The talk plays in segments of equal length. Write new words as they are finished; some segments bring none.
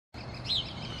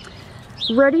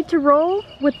Ready to roll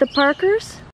with the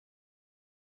Parkers?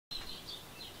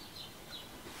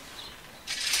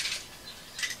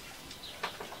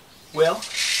 Well,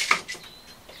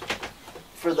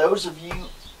 for those of you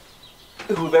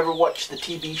who have ever watched the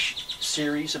TV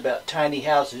series about tiny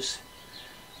houses,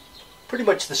 pretty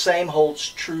much the same holds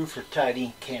true for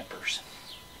tiny campers.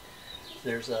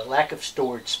 There's a lack of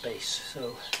storage space,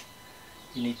 so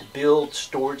you need to build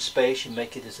storage space and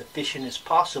make it as efficient as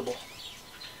possible.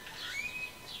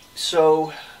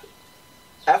 So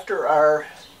after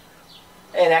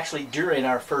and actually during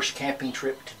our first camping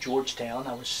trip to Georgetown,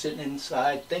 I was sitting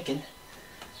inside thinking,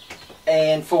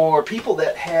 and for people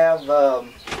that have a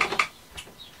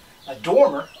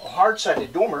dormer, a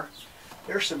hard-sided dormer,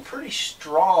 there's some pretty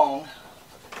strong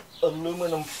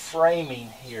aluminum framing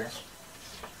here.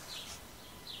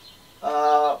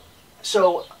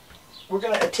 So we're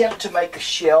going to attempt to make a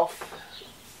shelf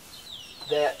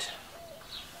that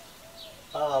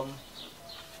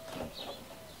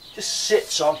just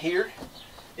sits on here.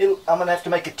 I'm going to have to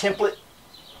make a template.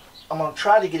 I'm going to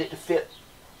try to get it to fit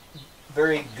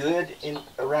very good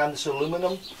around this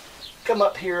aluminum. Come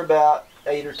up here about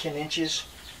 8 or 10 inches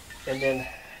and then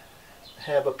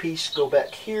have a piece go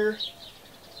back here,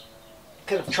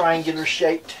 kind of triangular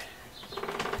shaped,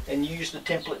 and use the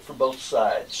template for both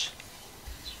sides.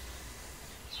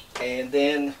 And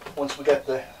then once we got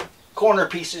the corner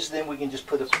pieces, then we can just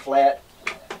put a flat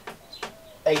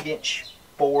 8-inch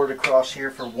board across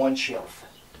here for one shelf.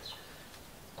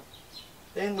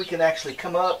 Then we can actually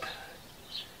come up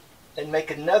and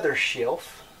make another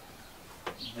shelf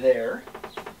there.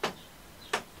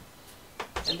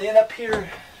 And then up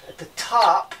here at the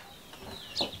top,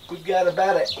 we've got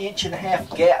about an 1.5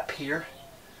 inch gap here.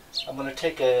 I'm going to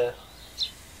take a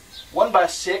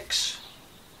 1x6,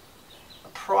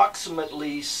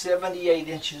 approximately 78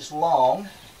 inches long,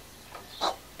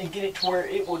 and get it to where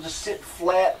it will just sit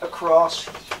flat across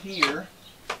here.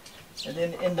 And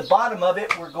then in the bottom of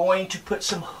it, we're going to put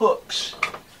some hooks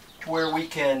to where we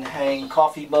can hang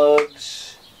coffee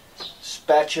mugs,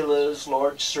 spatulas,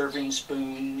 large serving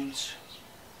spoons,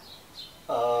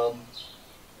 and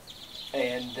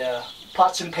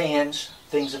pots and pans,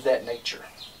 things of that nature.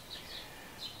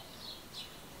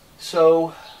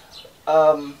 So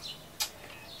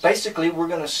basically we're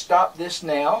going to stop this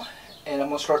now, and I'm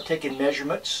going to start taking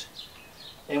measurements.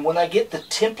 And when I get the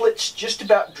templates just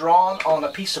about drawn on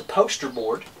a piece of poster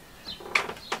board,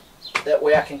 that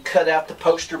way I can cut out the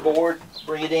poster board,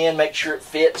 bring it in, make sure it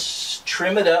fits,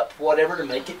 trim it up, whatever, to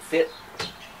make it fit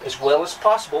as well as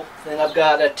possible. Then I've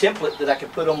got a template that I can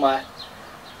put on my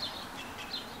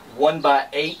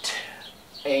 1x8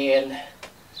 and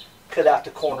cut out the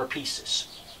corner pieces.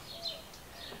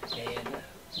 And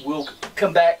we'll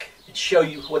come back and show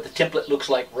you what the template looks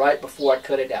like right before I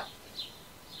cut it out.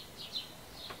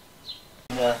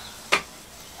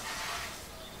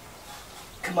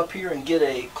 Come up here and get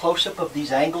a close-up of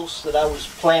these angles that I was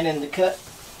planning to cut.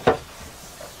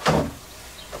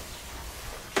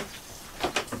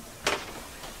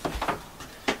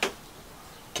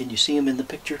 Can you see them in the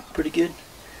picture pretty good?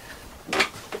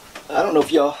 I don't know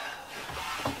if y'all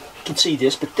can see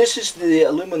this, but this is the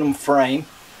aluminum frame.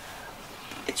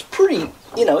 It's pretty,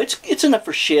 you know, it's enough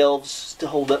for shelves to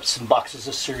hold up some boxes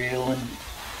of cereal and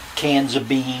cans of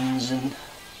beans and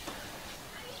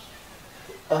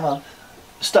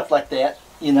stuff like that,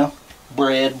 you know,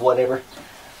 bread, whatever.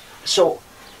 So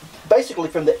basically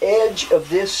from the edge of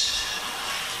this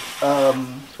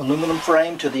aluminum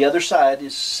frame to the other side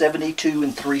is 72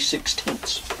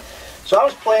 3/16. So I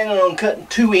was planning on cutting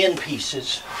 2 end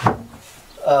pieces,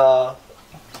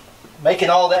 making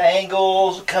all the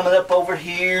angles, coming up over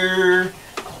here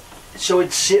so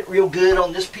it'd sit real good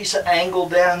on this piece of angle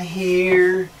down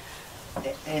here.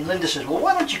 And Linda says, well,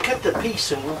 why don't you cut the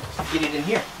piece and we'll get it in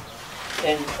here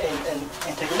and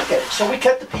take a look at it. So we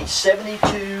cut the piece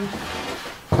 72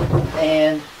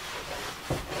 and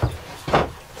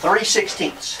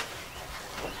 3/16.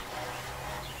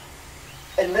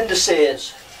 And Linda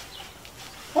says,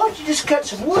 why don't you just cut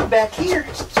some wood back here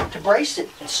to brace it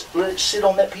and let it sit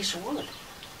on that piece of wood?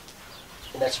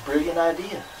 And that's a brilliant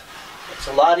idea. It's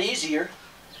a lot easier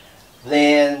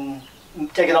than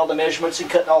taking all the measurements and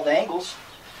cutting all the angles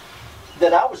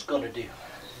that I was going to do.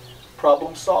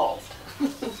 Problem solved.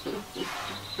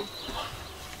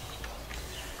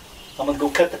 I'm going to go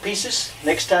cut the pieces.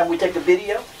 Next time we take a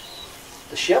video,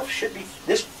 the shelf should be,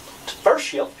 this first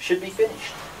shelf should be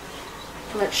finished.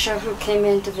 Let's show who came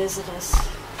in to visit us.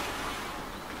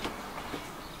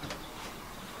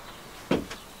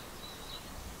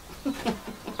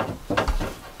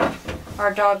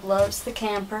 Our dog loves the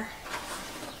camper.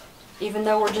 even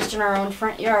though we're just in our own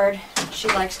front yard, she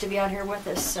likes to be out here with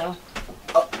us, so.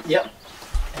 Oh, yep.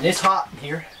 And it's hot in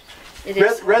here. It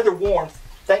is. Rather warm.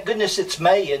 Thank goodness it's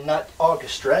May and not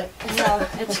August, right? No,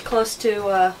 it's close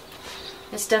to,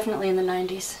 it's definitely in the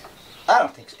 90s. I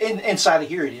don't think so. Inside of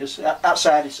here it is.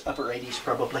 Outside it's upper 80s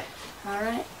probably. All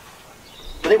right.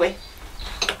 But anyway,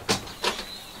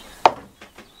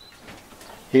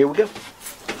 here we go.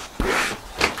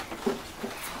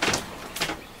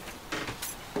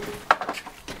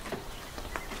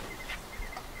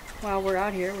 While we're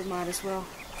out here, we might as well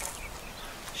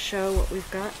show what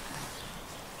we've got.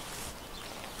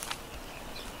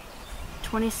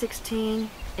 2016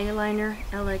 Aliner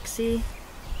LXE.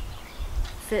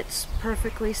 Fits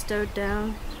perfectly stowed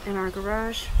down in our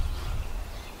garage.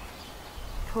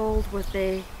 Pulled with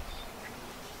a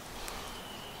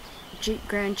Jeep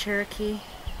Grand Cherokee.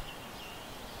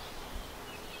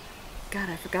 God,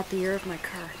 I forgot the year of my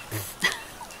car.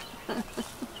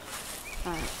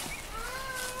 Alright.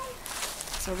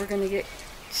 So we're going to get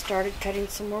started cutting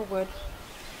some more wood.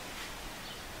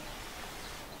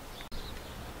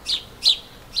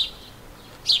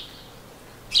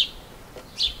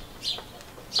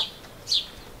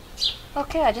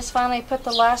 Okay, I just finally put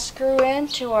the last screw in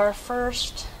to our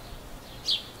first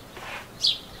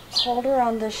holder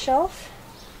on this shelf.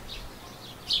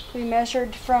 We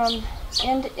measured from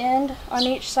end to end on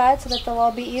each side so that they'll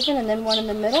all be even, and then one in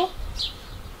the middle.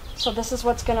 So this is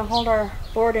what's going to hold our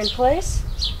board in place.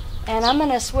 And I'm going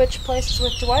to switch places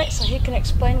with Dwight so he can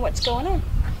explain what's going on.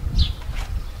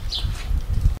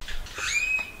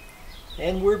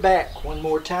 And we're back one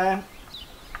more time.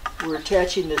 We're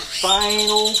attaching this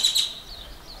final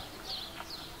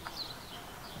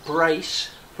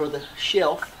brace for the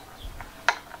shelf,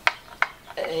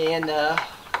 and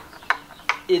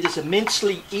it is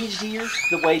immensely easier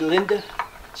the way Linda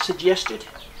suggested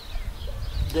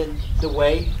than the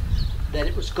way that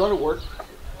it was going to work,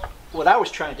 what I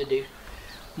was trying to do.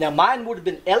 Now mine would have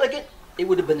been elegant. It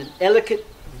would have been an elegant,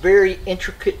 very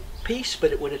intricate piece,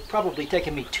 but it would have probably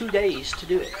taken me 2 days to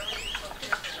do it.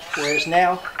 Whereas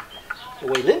now, the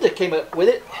way Linda came up with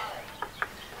it,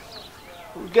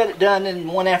 we got it done in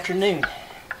one afternoon.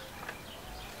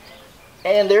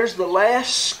 And there's the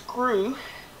last screw.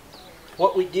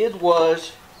 What we did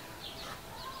was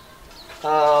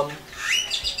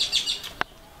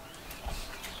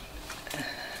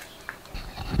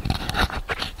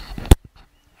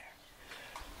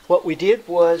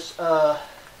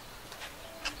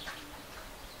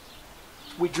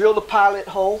we drilled a pilot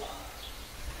hole.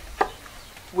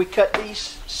 We cut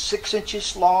these 6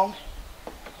 inches long.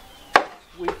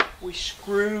 We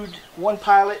screwed one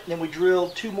pilot, and then we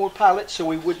drilled 2 more pilots so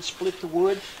we wouldn't split the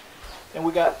wood. And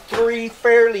we got 3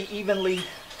 fairly evenly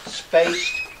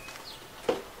spaced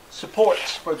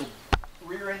supports for the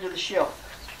rear end of the shelf.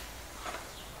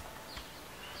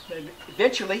 And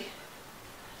eventually,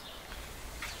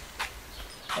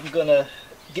 I'm going to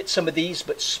get some of these,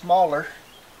 but smaller,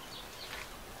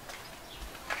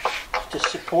 to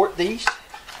support these.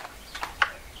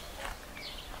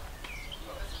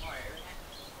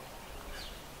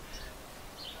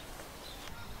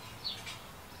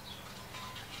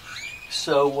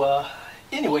 So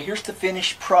anyway, here's the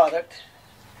finished product.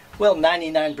 Well,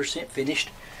 99%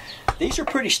 finished. These are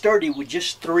pretty sturdy with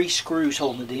just 3 screws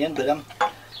holding it in, but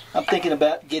I'm thinking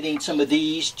about getting some of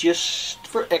these just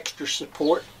for extra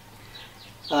support.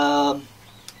 I've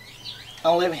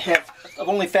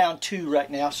only found 2 right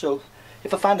now, so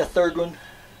if I find a 3rd one,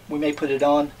 we may put it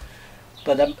on,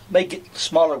 but I may get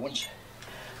smaller ones.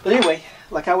 But anyway,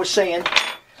 like I was saying,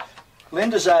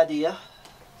 Linda's idea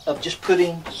of just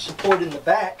putting support in the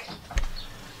back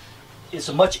is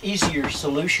a much easier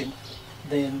solution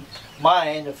than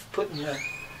mine of putting a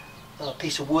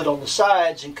piece of wood on the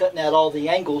sides and cutting out all the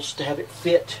angles to have it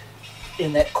fit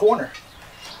in that corner.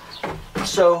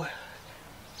 So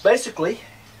basically,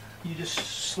 you just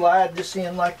slide this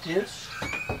in like this.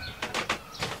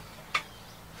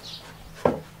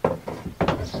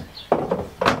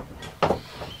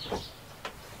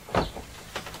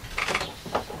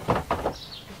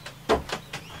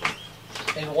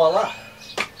 And voila,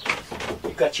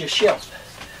 you've got your shelf.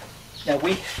 Now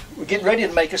we're getting ready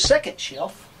to make a second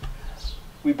shelf.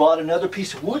 We bought another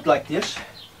piece of wood like this,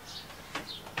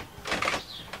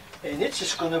 and it's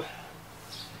just going to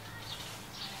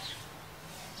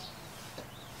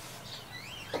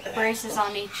braces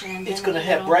on each end. It's going to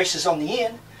have braces on the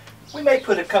end. We may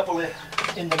put a couple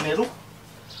in the middle,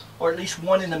 or at least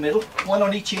one in the middle, one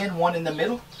on each end, one in the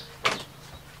middle,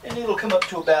 and it'll come up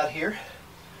to about here.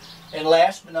 And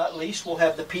last but not least, we'll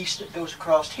have the piece that goes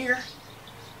across here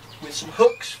with some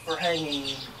hooks for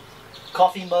hanging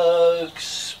coffee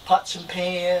mugs, pots and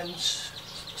pans,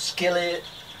 skillet,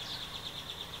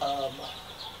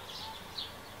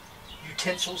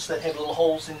 utensils that have little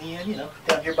holes in the end, you know,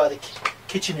 down here by the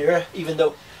kitchen area, even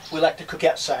though we like to cook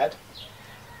outside.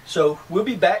 So we'll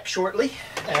be back shortly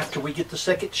after we get the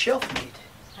second shelf made.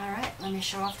 Alright, let me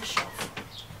show off the shelf.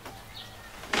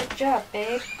 Good job,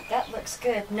 babe. That looks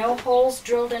good. No holes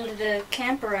drilled into the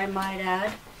camper, I might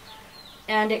add.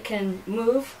 And it can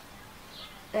move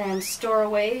and store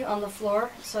away on the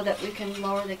floor so that we can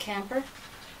lower the camper.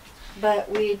 But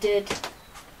we did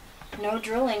no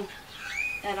drilling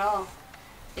at all.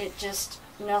 It just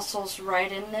nestles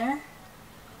right in there.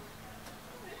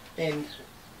 And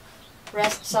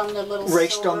rests on the little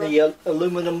raced on the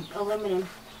aluminum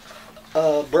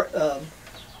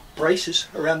braces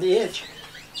around the edge.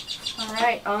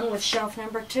 Alright, on with shelf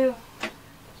number 2.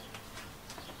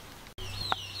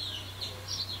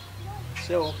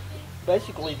 So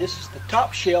basically this is the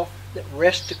top shelf that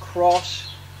rests across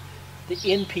the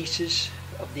end pieces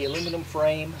of the aluminum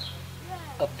frame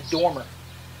of the dormer.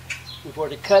 We've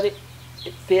already cut it,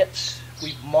 it fits,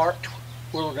 we've marked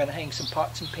where we're going to hang some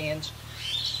pots and pans.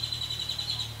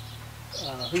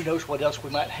 Who knows what else we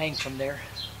might hang from there.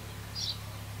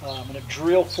 I'm going to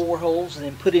drill 4 holes and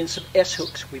then put in some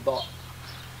S-hooks we bought.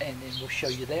 And then we'll show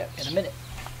you that in a minute.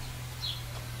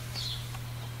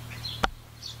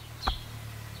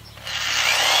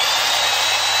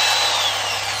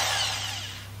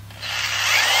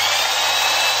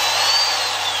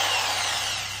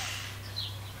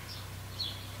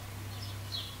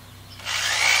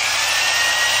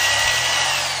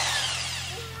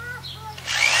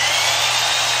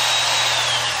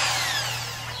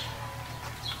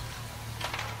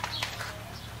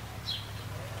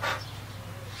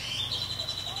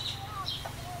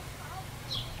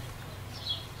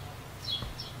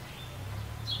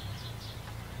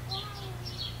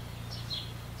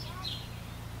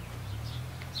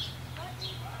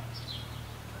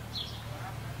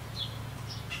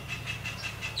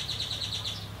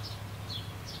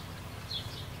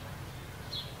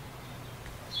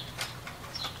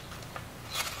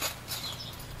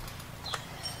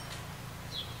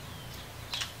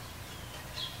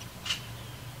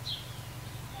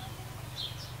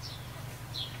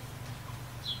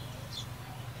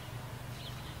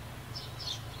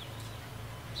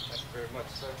 Very much,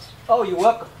 sir. Oh, you're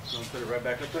welcome. You want to put it right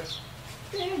back up there?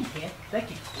 Yeah, you can.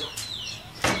 Thank you.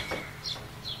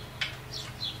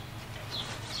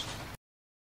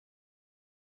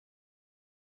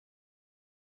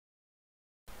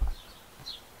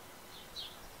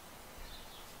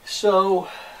 So,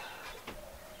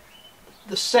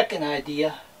 the second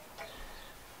idea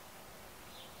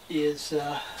is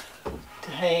to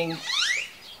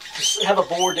have a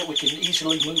board that we can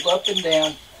easily move up and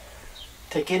down,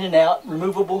 take in and out,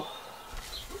 removable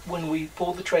when we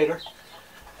pull the trailer,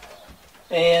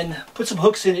 and put some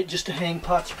hooks in it just to hang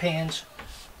pots, pans.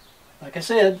 Like I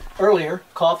said earlier,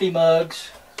 coffee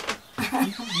mugs,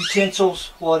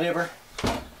 utensils, whatever.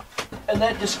 And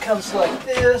that just comes like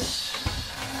this.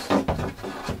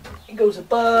 It goes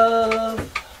above.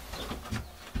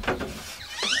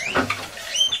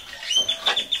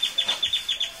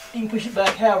 You can push it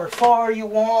back however far you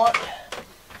want.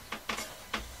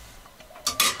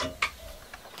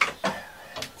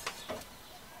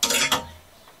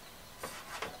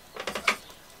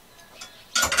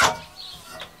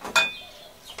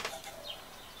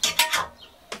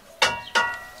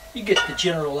 You get the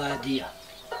general idea.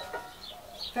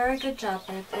 Very good job,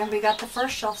 babe. And we got the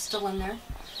first shelf still in there.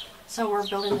 So we're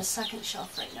building the second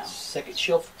shelf right now. Second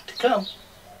shelf to come.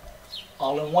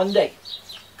 All in one day.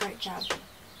 Great job.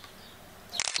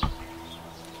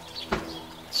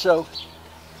 So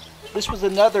this was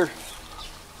another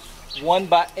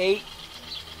 1x8.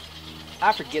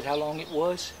 I forget how long it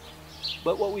was.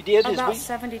 But what we did is about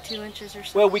 72 inches or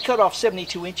so. Well, we cut off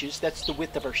 72 inches. That's the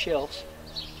width of our shelves.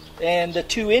 And the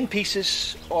 2 end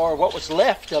pieces are what was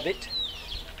left of it,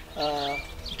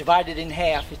 divided in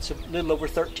half. It's a little over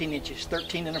 13 inches,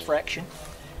 13 and a fraction,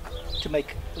 to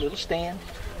make a little stand.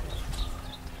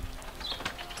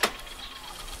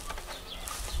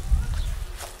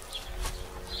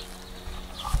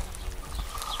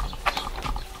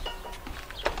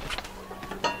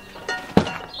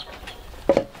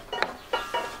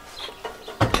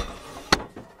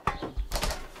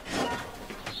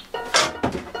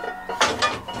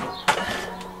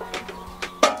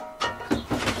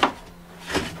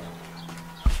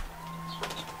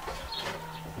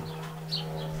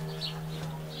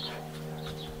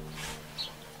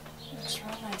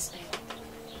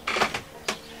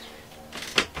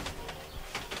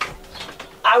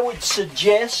 I would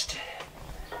suggest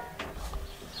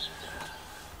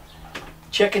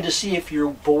checking to see if your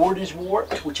board is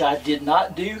warped, which I did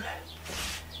not do.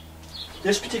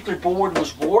 This particular board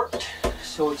was warped,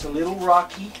 so it's a little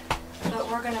rocky. But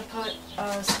we're going to put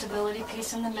a stability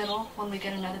piece in the middle when we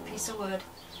get another piece of wood.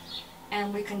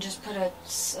 And we can just put a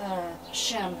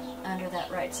shim under that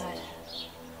right side.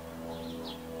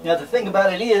 Now the thing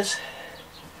about it is,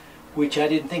 which I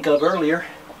didn't think of earlier,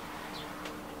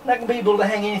 I'm not going to be able to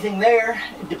hang anything there.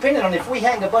 Depending on if we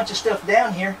hang a bunch of stuff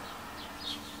down here,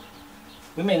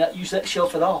 we may not use that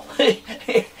shelf at all.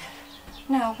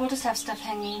 No, we'll just have stuff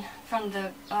hanging from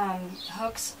the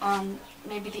hooks on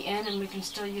maybe the end, and we can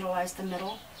still utilize the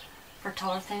middle for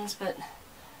taller things,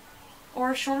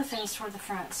 or shorter things toward the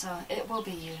front, so it will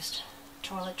be used.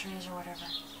 Toiletries or whatever.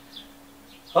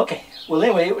 Okay, well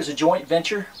anyway, it was a joint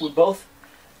venture. We both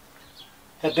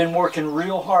have been working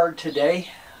real hard today.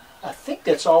 I think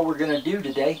that's all we're going to do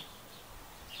today.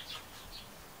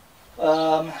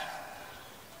 I'm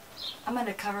going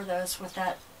to cover those with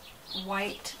that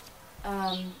white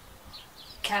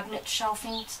cabinet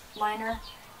shelving liner,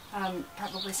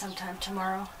 probably sometime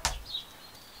tomorrow,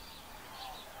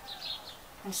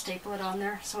 and staple it on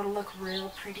there so it'll look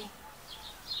real pretty.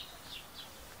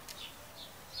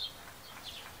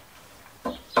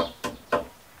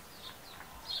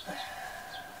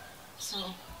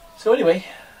 So anyway,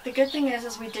 the good thing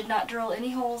is we did not drill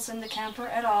any holes in the camper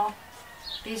at all.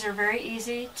 These are very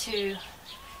easy to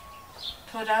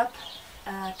put up,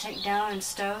 take down and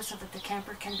stow so that the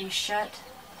camper can be shut.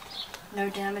 No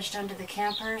damage done to the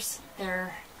campers.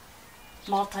 They're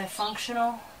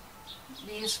multifunctional,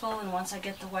 useful, and once I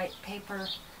get the white paper,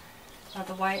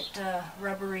 the white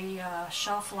rubbery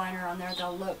shelf liner on there,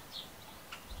 they'll look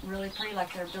really pretty,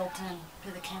 like they're built in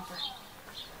to the camper.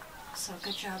 So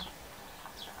good job.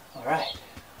 all right.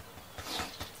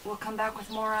 We'll come back with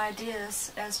more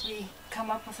ideas as we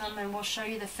come up with them, and we'll show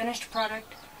you the finished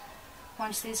product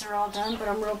once these are all done. But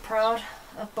I'm real proud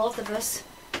of both of us.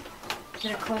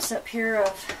 Get a close-up here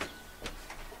of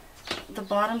the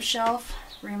bottom shelf,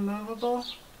 removable.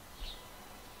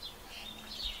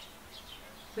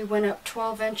 We went up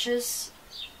 12 inches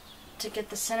to get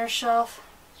the center shelf,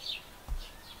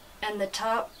 and the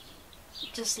top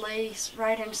just lays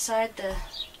right inside the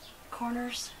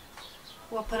corners.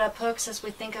 We'll put up hooks as we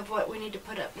think of what we need to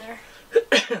put up there.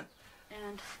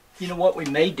 And You know what we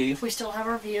may do? we still have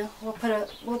our view. We'll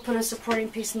put a supporting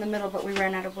piece in the middle, but we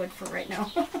ran out of wood for right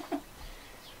now.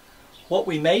 What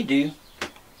we may do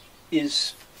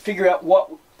is figure out what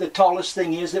the tallest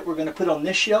thing is that we're going to put on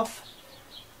this shelf,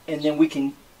 and then we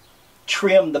can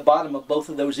trim the bottom of both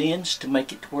of those ends to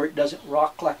make it to where it doesn't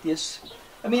rock like this.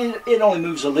 I mean, it only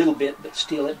moves a little bit, but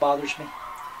still it bothers me.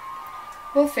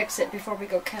 We'll fix it before we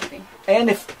go camping. And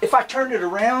if I turned it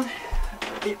around,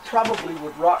 it probably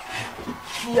would rock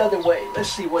the other way.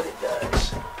 Let's see what it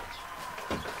does.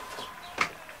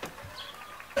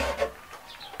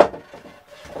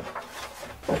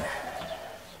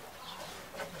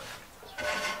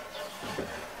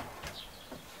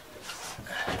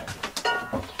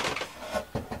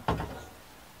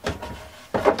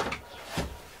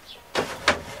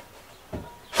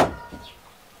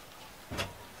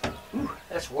 Ooh,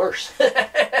 that's worse.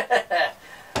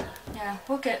 Yeah,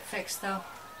 we'll get it fixed though.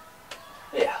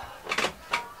 Yeah.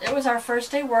 It was our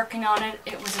first day working on it.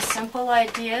 It was a simple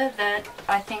idea that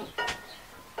I think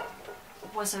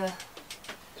was a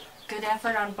good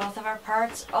effort on both of our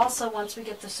parts. Also, once we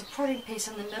get the supporting piece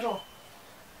in the middle,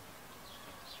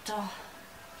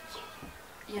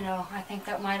 I think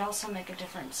that might also make a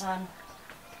difference on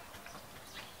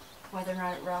whether or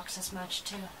not it rocks as much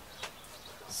too.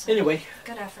 So, Anyway,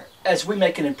 good effort. as we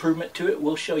make an improvement to it,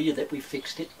 we'll show you that we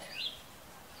fixed it.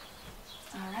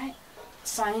 Alright,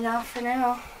 signing off for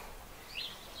now.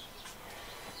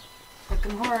 Hook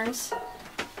 'em horns.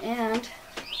 And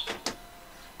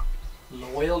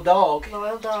Loyal dog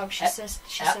loyal dog, she says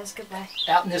goodbye.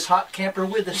 out in this hot camper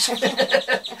with us.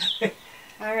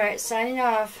 Alright, signing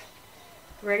off.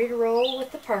 Ready to roll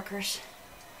with the Parkers.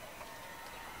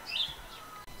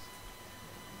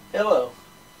 Hello.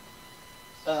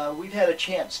 We've had a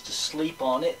chance to sleep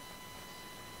on it,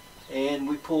 and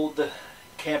we pulled the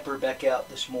camper back out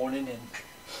this morning, and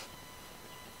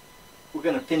we're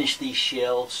going to finish these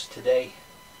shelves today.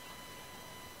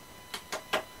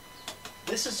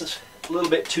 This is a little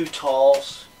bit too tall,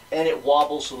 and it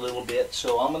wobbles a little bit,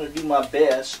 so I'm going to do my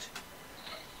best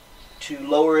to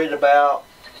lower it about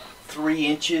 3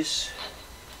 inches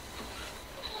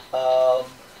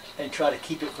and try to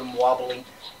keep it from wobbling.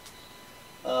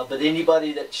 But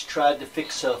anybody that's tried to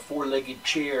fix a four-legged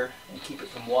chair and keep it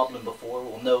from wobbling before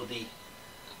will know the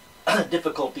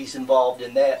difficulties involved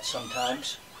in that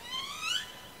sometimes.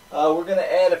 We're going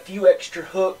to add a few extra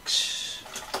hooks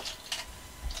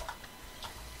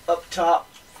up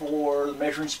top for the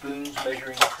measuring spoons,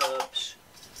 measuring cups,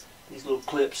 these little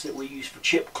clips that we use for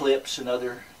chip clips and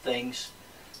other things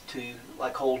to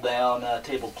like hold down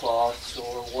tablecloths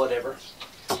or whatever.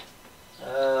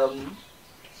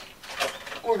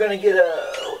 We're going to get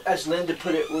a, as Linda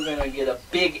put it, we're going to get a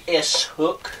big S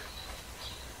hook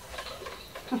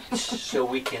so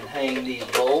we can hang these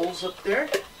bowls up there,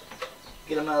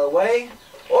 get them out of the way,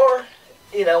 or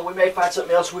you know, we may find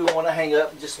something else we want to hang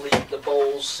up and just leave the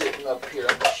bowls sitting up here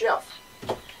on the shelf.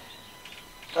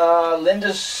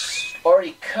 Linda's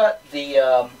already cut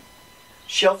the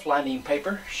shelf lining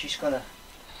paper. She's going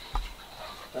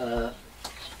to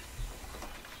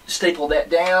staple that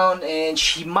down, and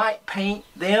she might paint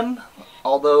them,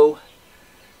 although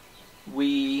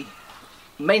we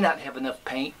may not have enough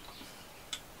paint,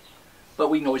 but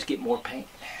we can always get more paint.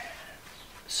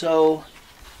 So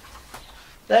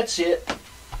that's it.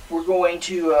 We're going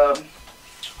to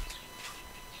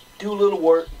do a little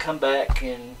work, come back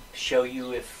and show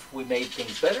you if we made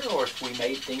things better or if we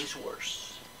made things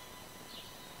worse.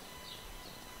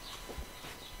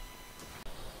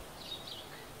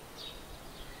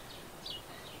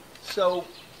 So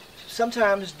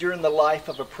sometimes during the life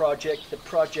of a project, the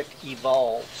project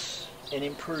evolves and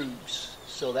improves.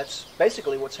 So that's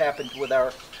basically what's happened with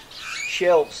our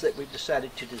shelves that we've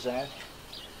decided to design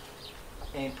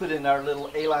and put in our little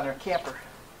Aliner camper.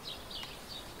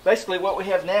 Basically what we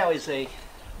have now is a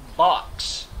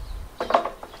box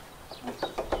with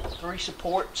 3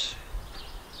 supports,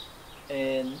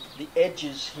 and the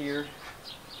edges here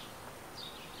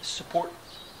support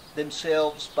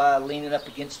themselves by leaning up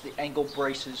against the angle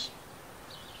braces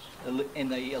in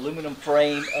the aluminum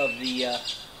frame of the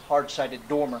hard-sided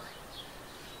dormer.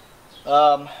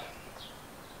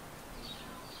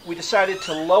 We decided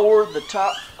to lower the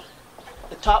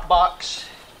top box,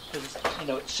 because you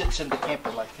know it sits in the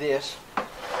camper like this.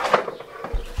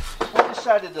 We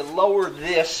decided to lower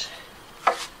this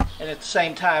and at the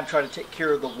same time try to take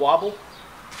care of the wobble.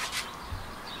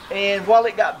 And while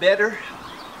it got better,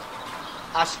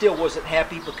 I still wasn't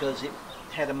happy because it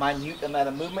had a minute amount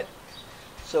of movement.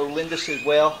 So Linda said,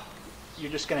 well,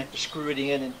 you're just going to have to screw it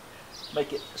in and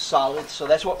make it solid. So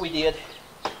that's what we did.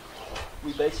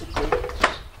 We basically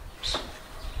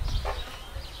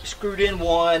screwed in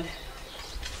one,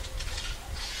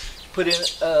 put in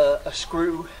a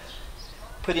screw,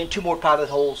 put in 2 more pilot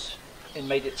holes, and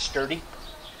made it sturdy.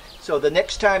 So the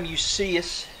next time you see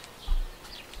us,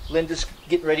 Linda's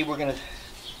getting ready.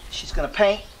 She's gonna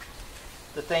paint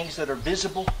the things that are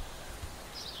visible,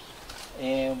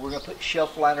 and we're gonna put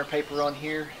shelf liner paper on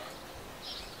here,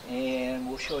 and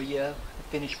we'll show you the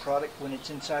finished product when it's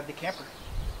inside the camper.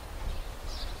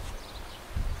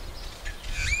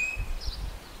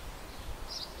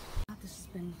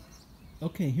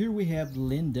 Okay, here we have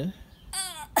Linda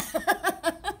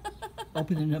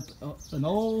opening up an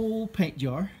old paint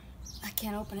jar. I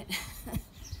can't open it.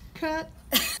 Cut.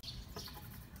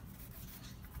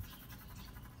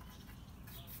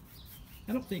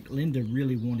 I don't think Linda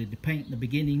really wanted to paint in the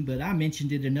beginning, but I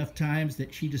mentioned it enough times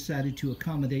that she decided to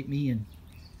accommodate me. And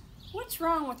what's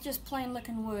wrong with just plain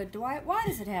looking wood, Dwight? Why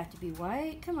does it have to be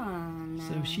white? Come on now.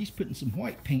 So she's putting some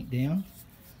white paint down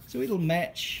so it'll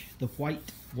match the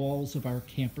white walls of our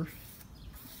camper.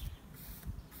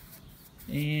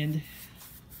 And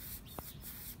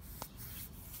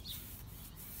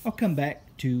I'll come back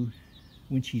to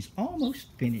when she's almost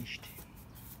finished.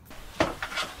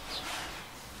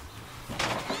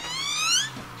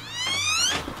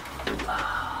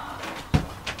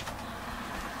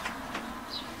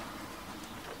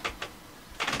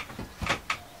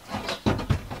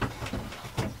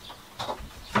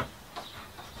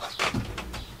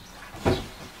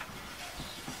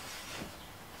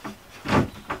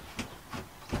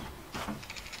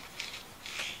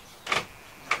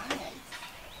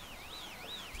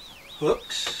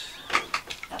 Hooks.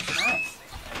 That's nice.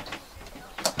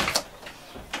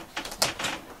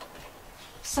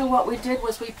 So what we did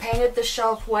was we painted the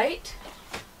shelf white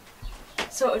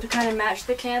so it would kind of match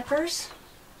the camper's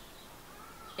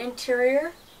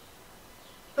interior.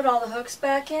 Put all the hooks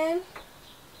back in.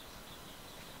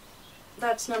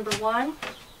 That's number 1.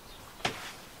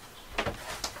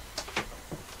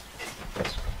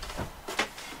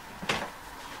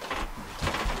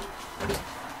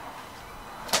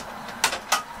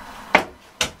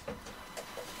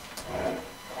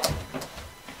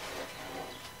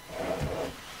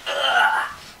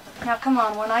 Now come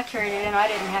on, when I carried it in, I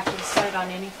didn't have to set it on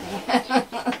anything.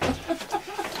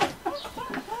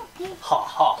 Ha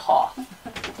ha ha.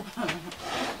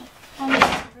 I'm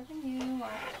smarter than you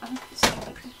are.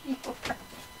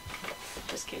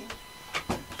 Just kidding.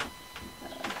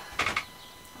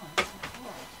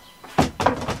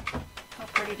 How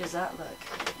pretty does that look?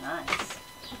 Nice.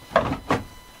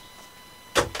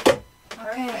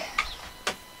 Okay.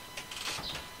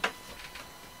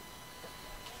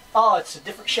 Oh, it's a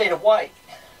different shade of white.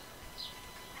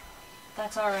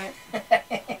 That's all right.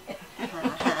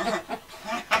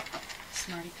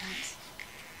 Smarty pants.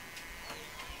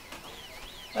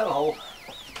 That'll hold.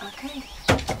 Okay.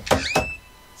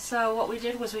 So what we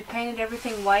did was we painted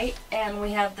everything white, and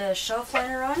we have the shelf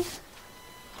liner on,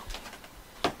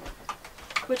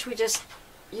 which we just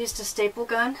used a staple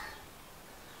gun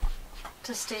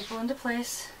to staple into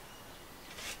place.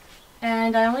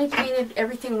 And I only painted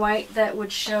everything white that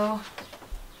would show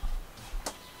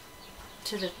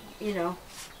to the, you know,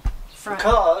 front.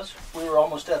 Because we were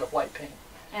almost out of white paint.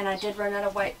 And I did run out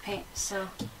of white paint, so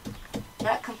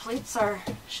that completes our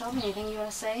shelving. Anything you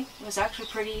want to say? It was actually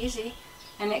pretty easy,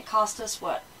 and it cost us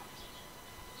what?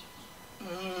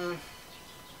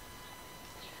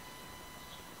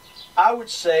 I would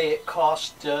say it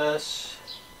cost us,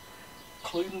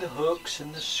 including the hooks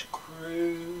and the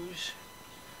screws,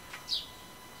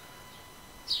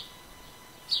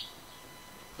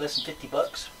 less than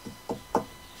 $50.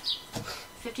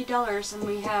 $50, and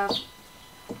we have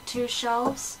 2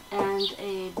 shelves and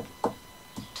a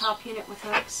top unit with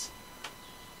hooks.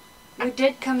 We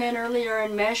did come in earlier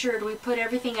and measured. We put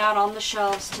everything out on the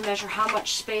shelves to measure how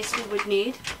much space we would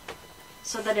need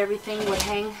so that everything would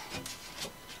hang.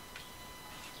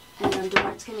 And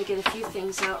Dwight's going to get a few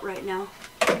things out right now.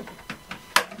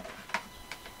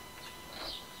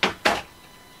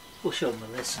 We'll show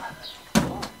Melissa.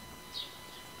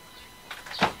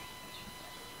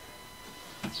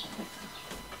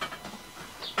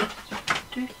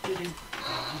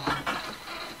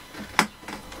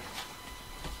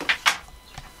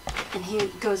 And he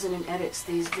goes in and edits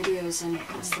these videos and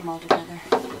puts them all together.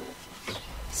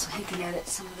 So he can edit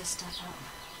some of this stuff out.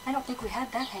 I don't think we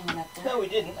had that hanging up there. No, we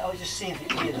didn't. I was just seeing if it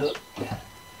could get hooked.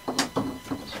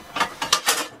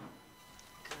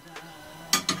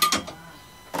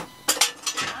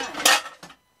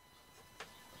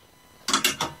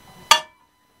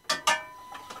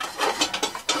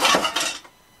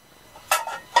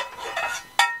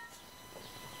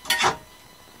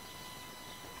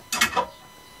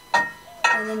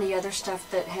 And then the other stuff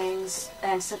that hangs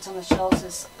and sits on the shelves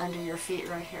is under your feet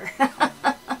right here.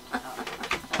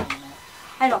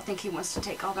 I don't think he wants to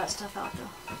take all that stuff out though.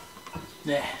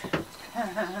 Yeah.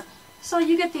 So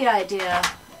you get the idea.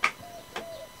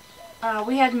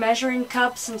 We had measuring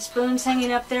cups and spoons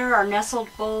hanging up there, our nestled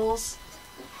bowls.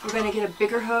 We're going to get a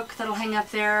bigger hook that'll hang up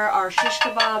there. Our shish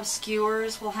kebab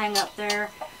skewers will hang up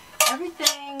there.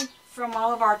 Everything from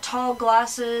all of our tall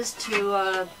glasses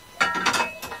to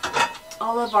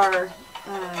all of our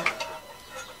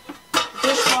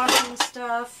dishwashing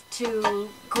stuff to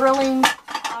grilling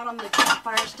out on the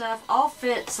campfire stuff, all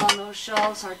fits on those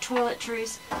shelves, our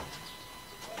toiletries.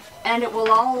 And it will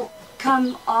all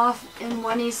come off in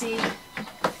one easy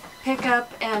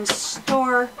pickup and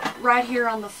store right here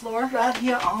on the floor. Right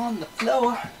here on the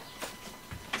floor.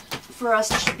 For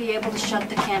us to be able to shut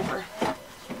the camper.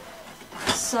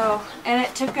 So, and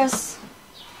it took us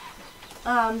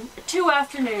 2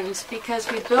 afternoons because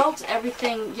we built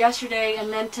everything yesterday,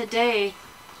 and then today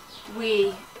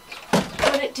we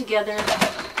put it together,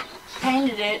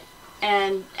 painted it,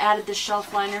 and added the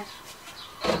shelf liner,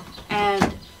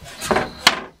 and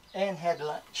had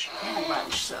lunch. And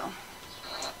lunch, so.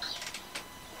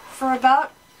 For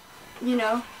about, you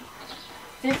know,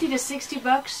 50 to 60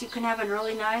 bucks, you can have a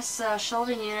really nice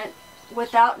shelving unit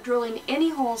without drilling any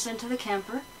holes into the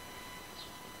camper.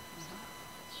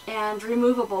 And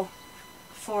removable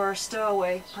for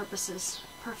stowaway purposes.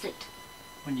 Perfect.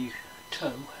 When you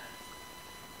tow.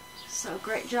 So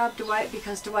great job, Dwight,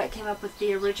 because Dwight came up with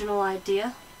the original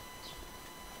idea.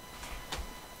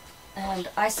 And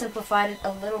I simplified it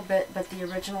a little bit, but the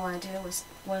original idea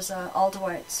was all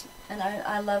Dwight's. And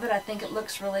I love it. I think it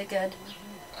looks really good.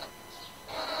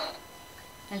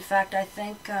 In fact, I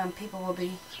think people will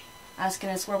be asking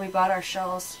us where we bought our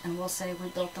shelves, and we'll say we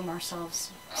built them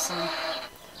ourselves. So,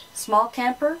 small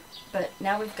camper, but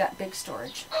now we've got big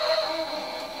storage.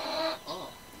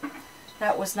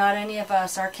 That was not any of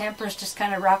us. Our camper's just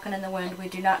kind of rocking in the wind. We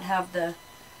do not have the,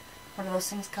 what are those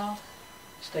things called?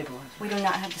 Stabilizer. We do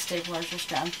not have the stabilizers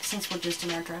down since we're just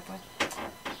in our driveway.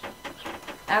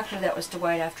 After that was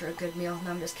Dwight after a good meal.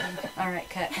 No, I'm just kidding. All right,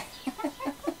 cut.